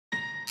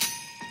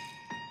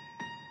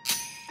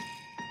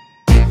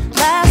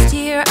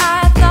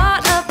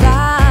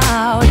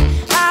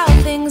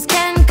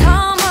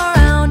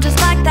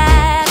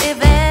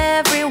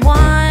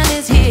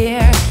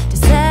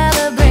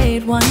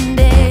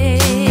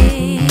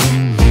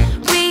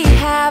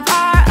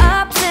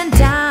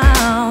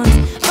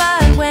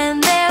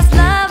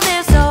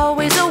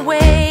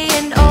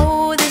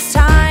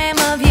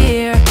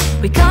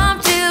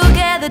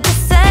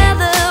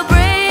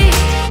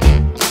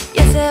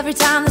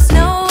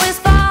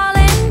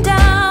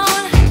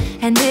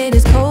and it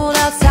is cold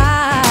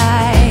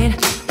outside.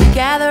 We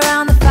gather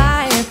around the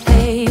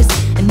fireplace,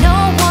 and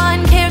no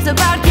one cares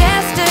about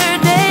yesterday.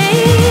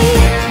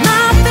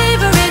 My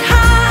favorite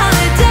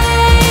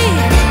holiday,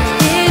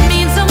 it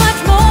means so much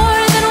more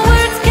than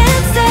words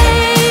can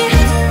say.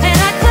 And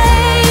I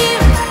claim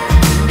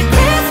that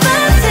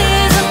Christmas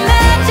is a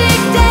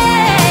magic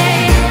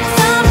day.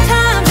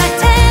 Sometimes I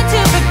tend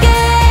to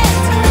forget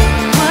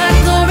what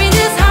glory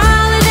this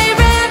holiday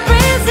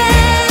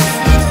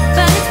represents,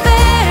 but it's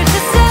fair to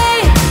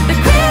say that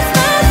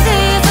Christmas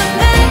is a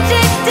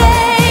magic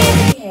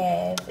day. We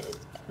have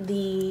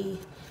the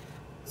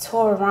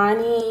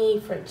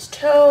Torani French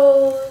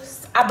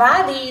toast. I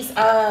buy these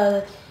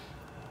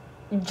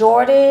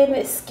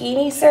Jordan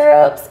skinny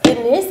syrups, and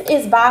this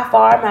is by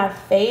far my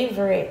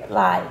favorite.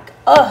 Like,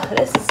 oh,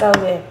 this is so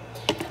good.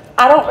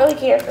 I don't really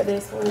care for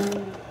this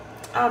one.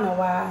 I don't know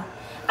why.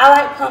 I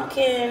like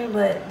pumpkin,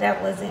 but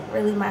that wasn't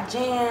really my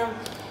jam.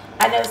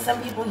 I know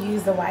some people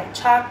use the white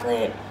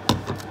chocolate,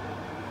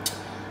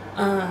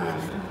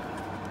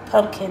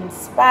 pumpkin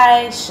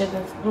spice,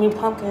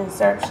 pumpkin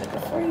syrup, sugar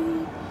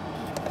free.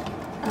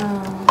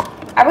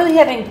 I really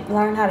haven't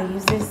learned how to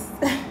use this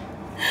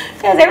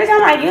because every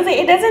time I use it,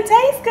 it doesn't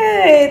taste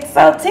good.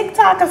 So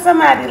TikTok or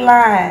somebody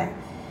lying.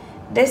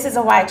 This is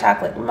a white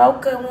chocolate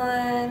mocha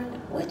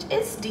one, which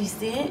is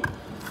decent.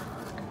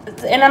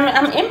 And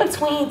I'm in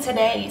between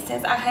today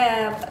since I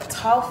have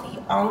toffee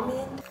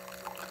almond.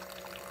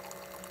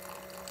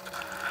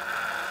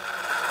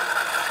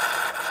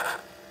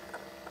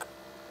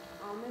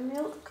 Almond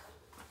milk,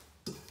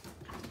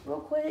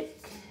 real quick.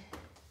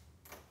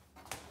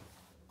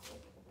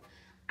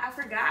 I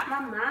forgot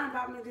my mom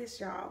bought me this,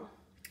 y'all.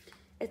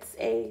 It's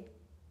a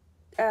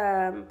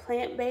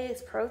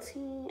plant-based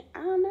protein.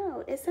 I don't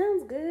know. It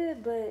sounds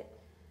good, but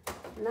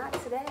not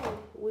today.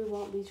 We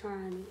won't be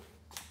trying it.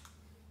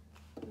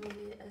 I'm gonna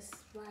get a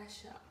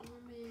splash of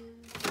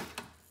almond.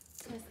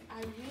 Because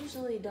I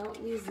usually don't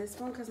use this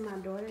one because my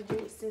daughter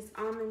drinks this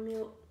almond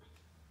milk.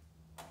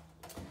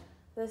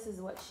 This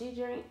is what she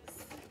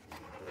drinks.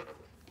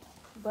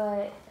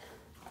 But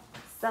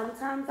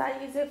sometimes I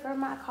use it for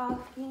my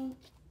coffee.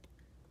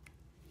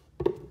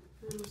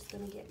 I'm just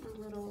gonna get my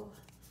little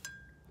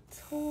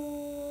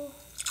tool.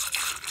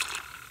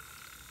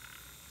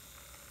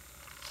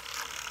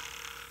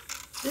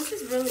 This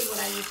is really what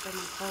I use for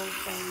my cold,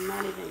 so I'm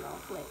not even gonna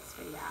flex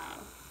for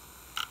y'all.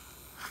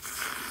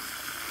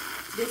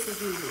 This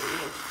is usually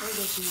it for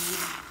this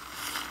morning.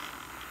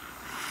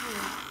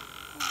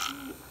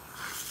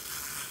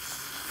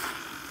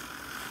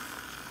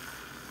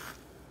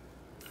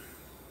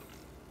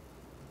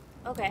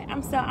 Okay,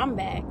 I'm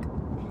back.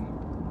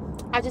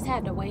 I just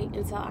had to wait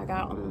until I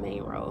got on the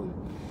main road.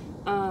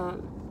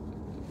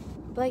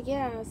 But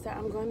yeah, so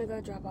I'm going to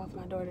go drop off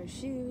my daughter's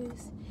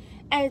shoes.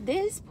 At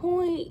this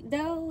point,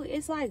 though,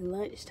 it's like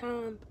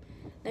lunchtime.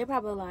 They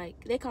probably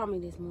like, they called me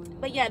this morning.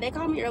 But yeah, they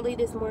called me early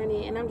this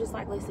morning, and I'm just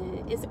like,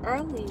 listen, it's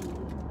early.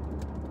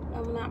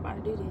 I'm not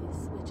about to do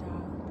this with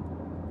y'all.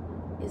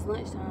 It's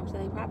lunchtime, so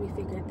they probably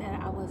figured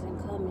that I wasn't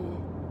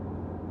coming.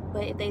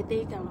 But if they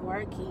think I'm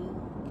working,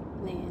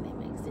 then it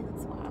makes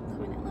sense why I'm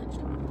coming at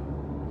lunchtime.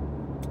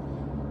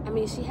 I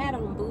mean, she had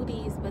on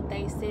booties, but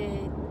they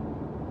said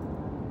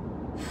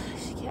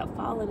she kept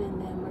falling in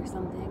them or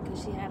something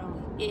because she had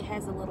on, it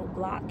has a little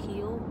block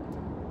heel.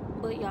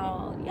 But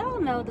y'all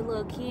know the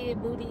little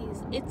kid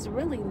booties, it's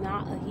really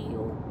not a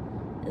heel.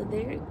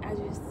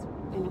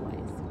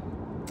 Anyways.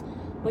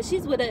 When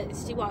she's with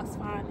us, she walks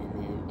fine in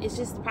them. It's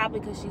just probably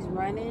because she's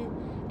running.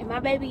 And my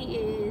baby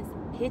is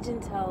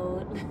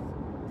pigeon-toed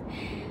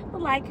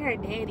like her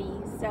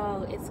daddy.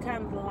 So it's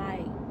kind of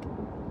like,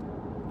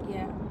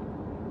 yeah.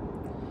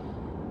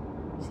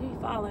 She be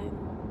falling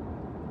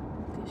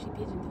because she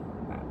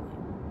pigeon-toed, probably.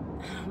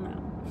 I don't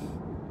know.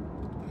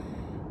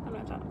 I'm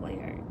not trying to play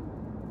her.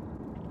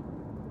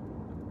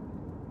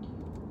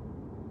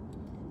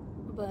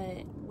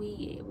 But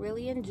we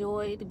really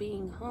enjoyed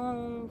being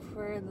home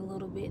for the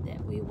little bit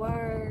that we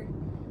were.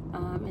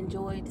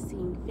 Enjoyed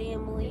seeing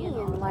family.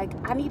 And like,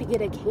 I need to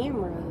get a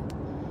camera.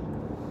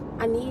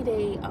 I need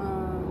a,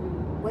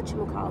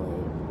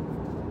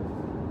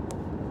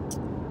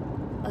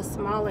 a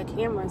smaller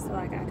camera so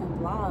like I can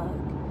vlog.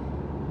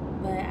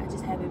 But I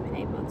just haven't been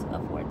able to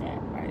afford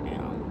that right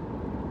now.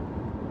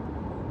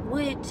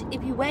 Which,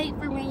 if you wait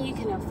for me, you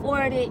can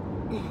afford it.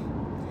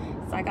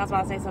 It's like I was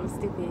about to say something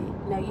stupid.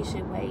 No, you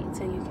should wait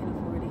till you can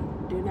afford it.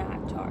 Do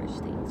not charge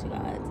things, you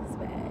guys. It's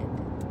bad.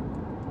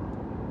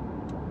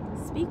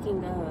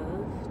 Speaking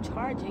of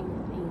charging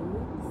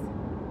things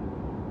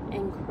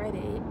and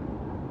credit,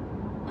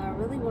 I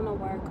really want to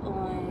work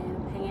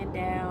on paying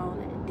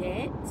down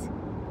debt,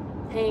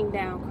 paying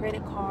down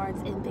credit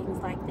cards and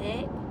things like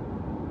that.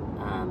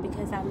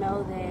 Because I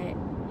know that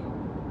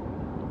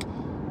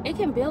it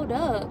can build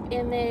up,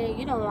 and then,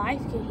 you know,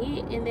 life can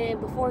hit, and then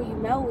before you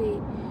know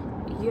it,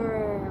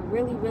 you're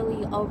really,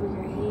 really over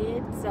your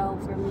head. So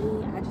for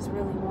me, I just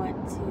really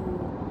want to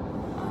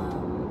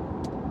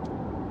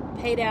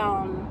pay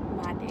down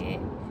my debt.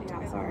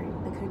 Yeah, sorry,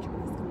 the country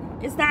is coming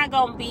out. It's not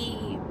gonna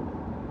be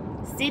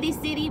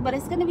city, but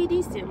it's gonna be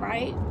decent,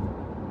 right?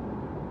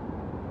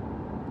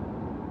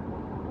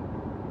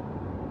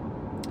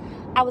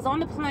 I was on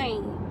the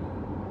plane,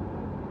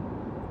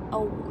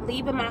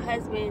 leaving my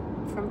husband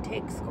from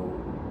tech school.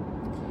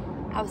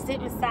 I was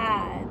sitting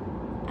beside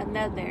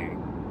another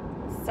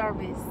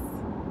service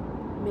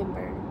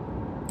member,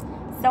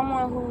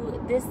 someone who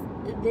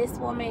this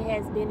woman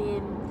has been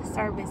in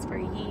service for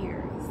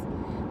years.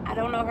 I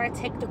don't know her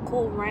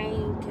technical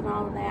rank and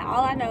all of that.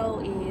 All I know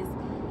is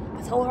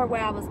I told her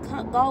where I was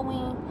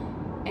going,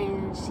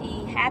 and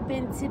she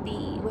happened to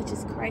be, which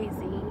is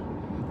crazy,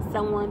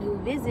 someone who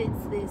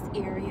visits this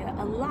area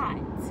a lot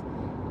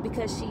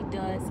because she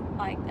does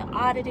like the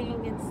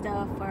auditing and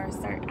stuff for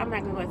certain. I'm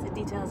not gonna go into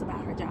details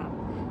about her job.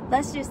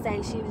 Let's just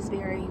say she was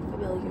very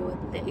familiar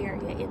with the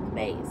area in the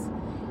base,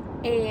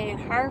 and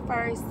her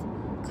first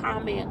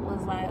comment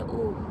was like,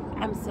 "Ooh,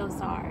 I'm so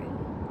sorry."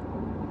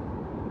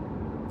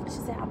 She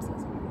said, "I'm so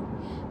sorry."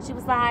 She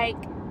was like,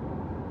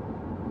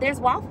 "There's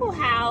Waffle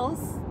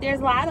House, there's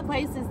a lot of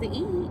places to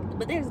eat,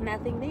 but there's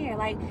nothing there."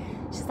 Like,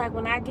 she's like,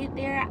 "When I get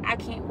there, I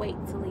can't wait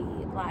to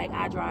leave. Like,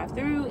 I drive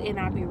through and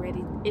I'll be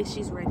ready if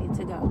she's ready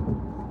to go."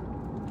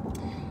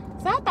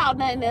 So I thought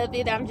nothing of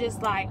it. I'm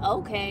just like,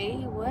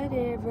 okay,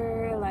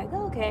 whatever. Like,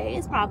 okay,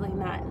 it's probably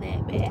not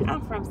that bad.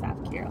 I'm from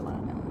South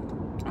Carolina.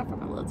 I'm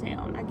from a little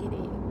town. I get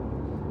it.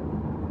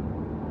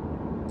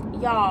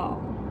 Y'all,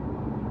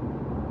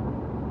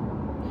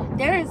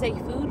 there is a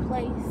food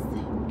place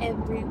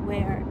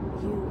everywhere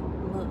you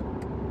look.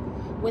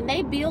 When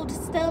they build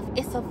stuff,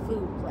 it's a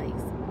food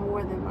place,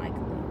 more than likely.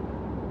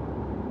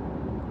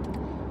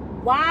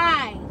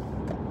 Why?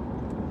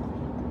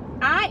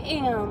 I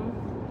am,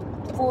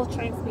 full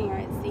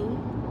transparency,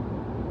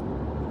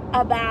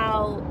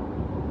 about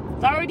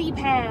 30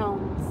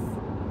 pounds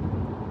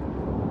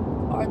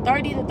or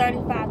 30 to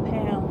 35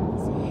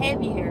 pounds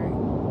heavier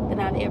than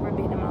I've ever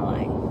been in my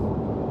life.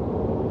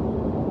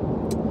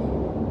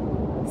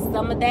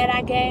 Some of that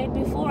I gained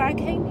before I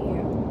came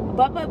here,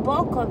 but the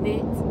bulk of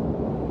it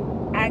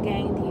I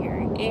gained here,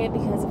 and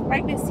because of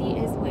pregnancy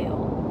as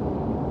well.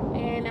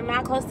 And I'm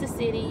not close to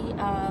city.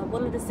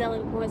 One of the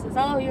selling points is,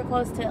 oh, you're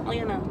close to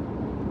Atlanta.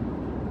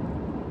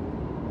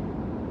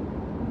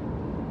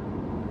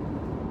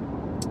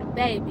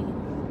 Baby,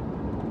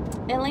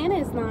 Atlanta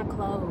is not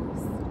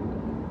close.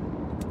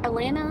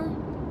 Atlanta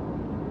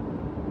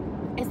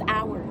is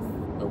hours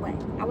away.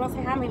 I won't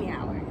say how many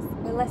hours,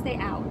 but let's say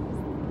hours.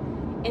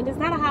 And it's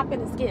not a hop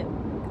and a skip.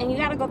 And you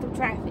gotta go through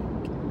traffic.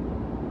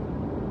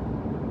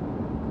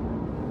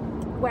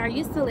 Where I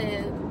used to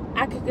live,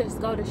 I could just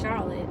go to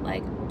Charlotte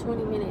like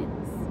 20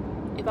 minutes.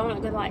 If I want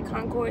to go to like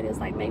Concord, it's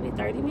like maybe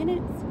 30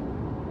 minutes.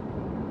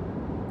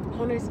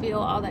 Huntersville,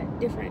 all that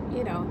different,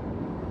 you know.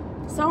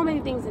 So many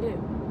things to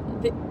do.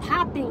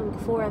 Popping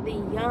for the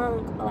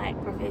young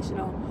black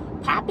professional,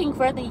 popping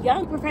for the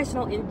young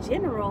professional in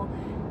general,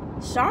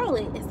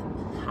 Charlotte is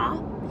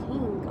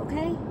popping,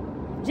 okay?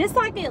 Just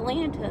like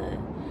Atlanta.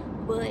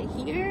 But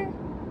here,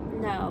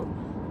 no.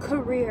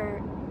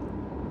 Career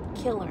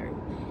killer.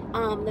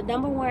 The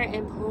 #1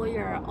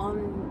 employer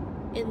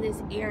in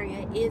this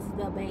area is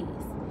the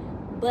base,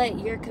 but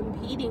you're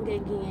competing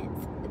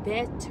against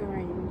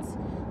veterans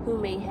who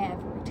may have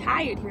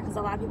retired here, because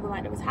a lot of people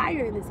like to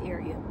retire in this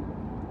area.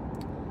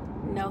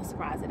 No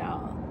surprise at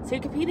all. So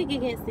you're competing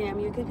against them,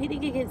 you're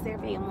competing against their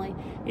family,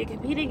 you're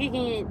competing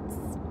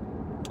against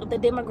the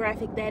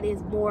demographic that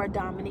is more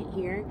dominant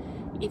here.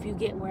 If you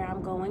get where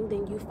I'm going,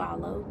 then you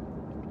follow.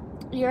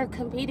 You're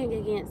competing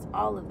against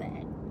all of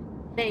that.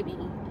 Baby,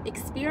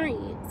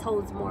 experience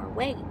holds more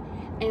weight,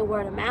 and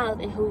word of mouth,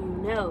 and who you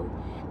know.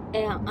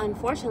 And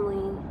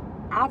unfortunately,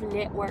 I've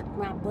networked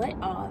my butt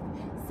off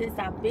since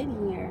I've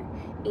been here,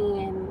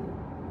 and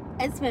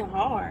it's been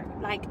hard.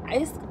 Like,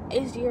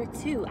 it's year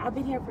 2. I've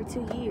been here for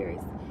 2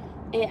 years,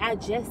 and I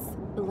just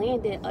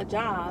landed a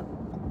job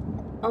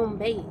on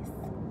base,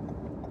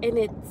 and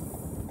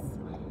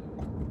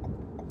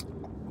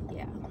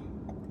yeah,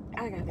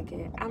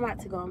 I'm about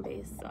to go on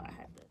base, so I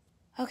have to.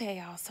 Okay,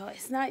 y'all, so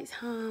it's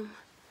nighttime.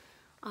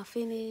 I'll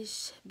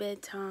finish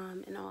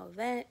bedtime and all of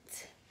that.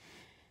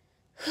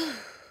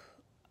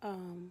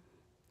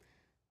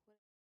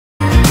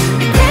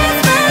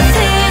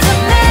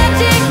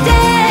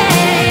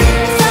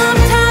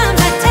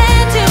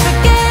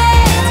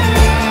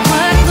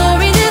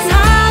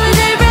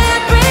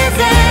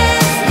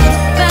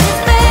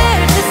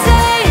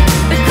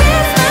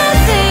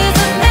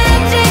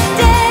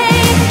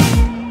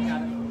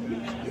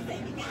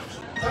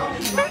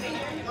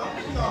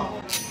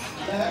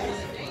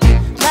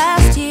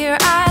 Last year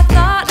I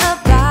thought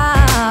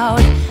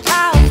about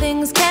how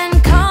things can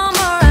come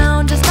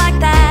around just like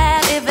that.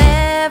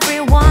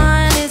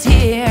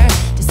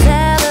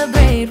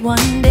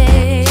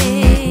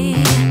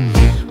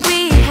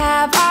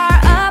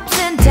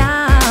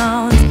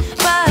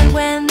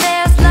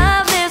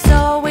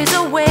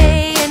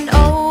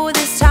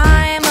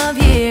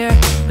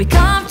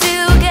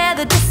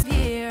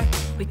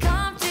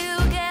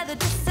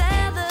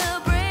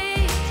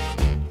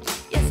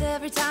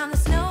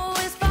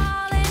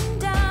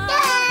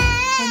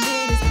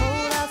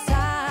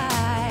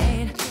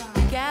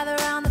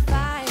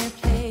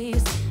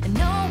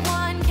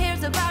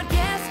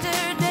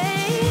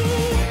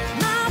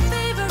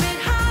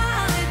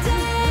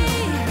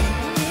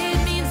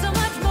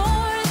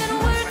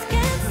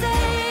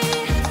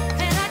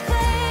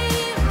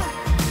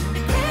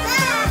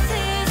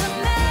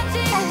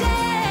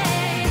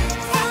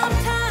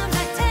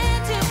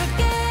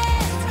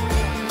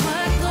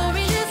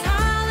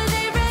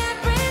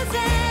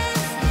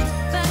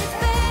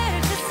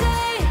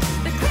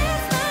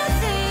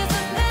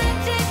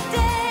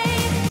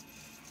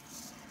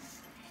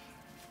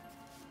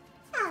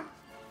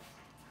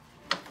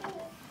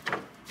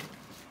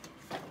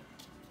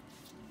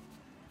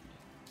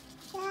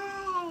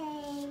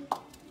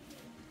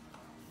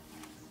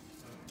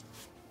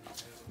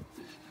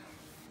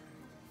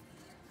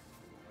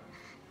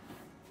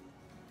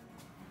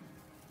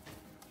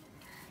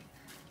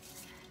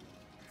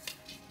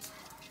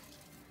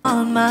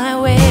 on my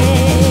way.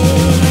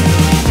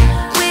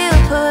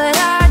 We'll put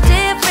our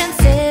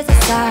differences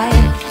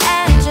aside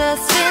and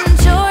just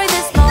enjoy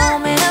this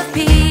moment of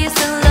peace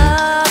and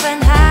love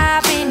and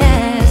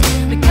happiness.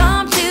 We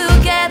come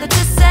together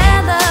to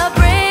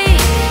celebrate.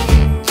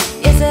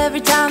 Yes,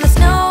 every time the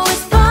snow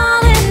is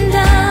falling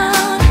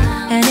down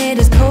and it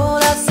is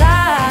cold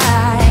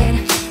outside,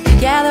 we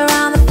gather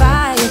around the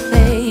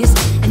fireplace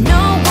and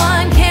no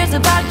one cares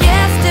about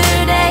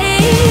yesterday.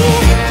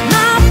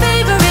 My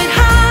favorite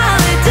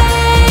holiday,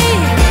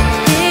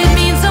 it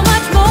means so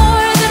much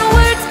more than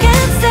words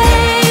can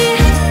say.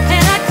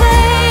 And I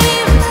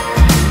claim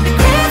that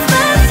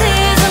Christmas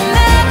is a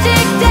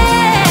magic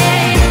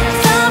day.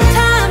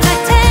 Sometimes I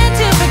tend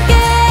to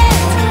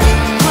forget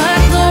what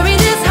glory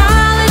this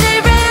holiday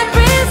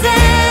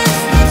represents,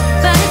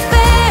 but it's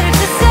fair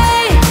to say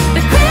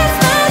that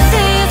Christmas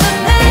is a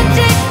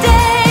magic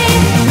day.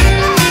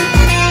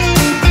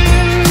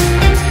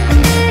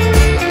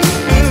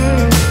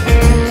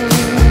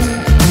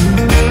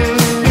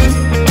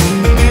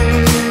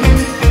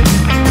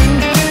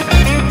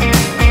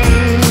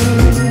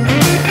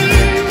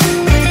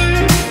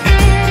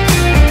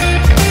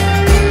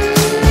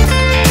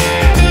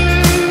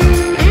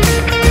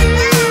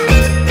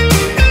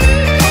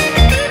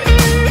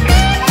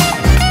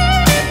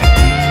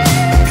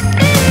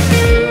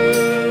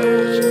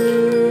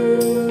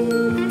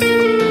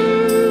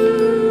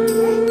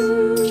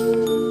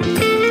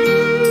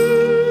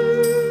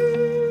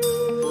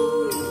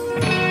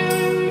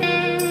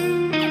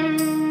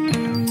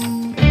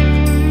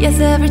 Yes,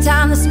 every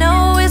time the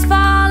snow is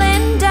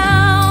falling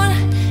down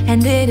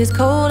and it is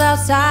cold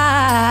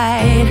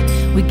outside,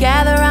 we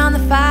gather around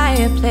the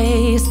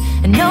fireplace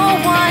and no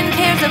one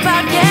cares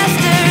about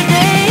yesterday.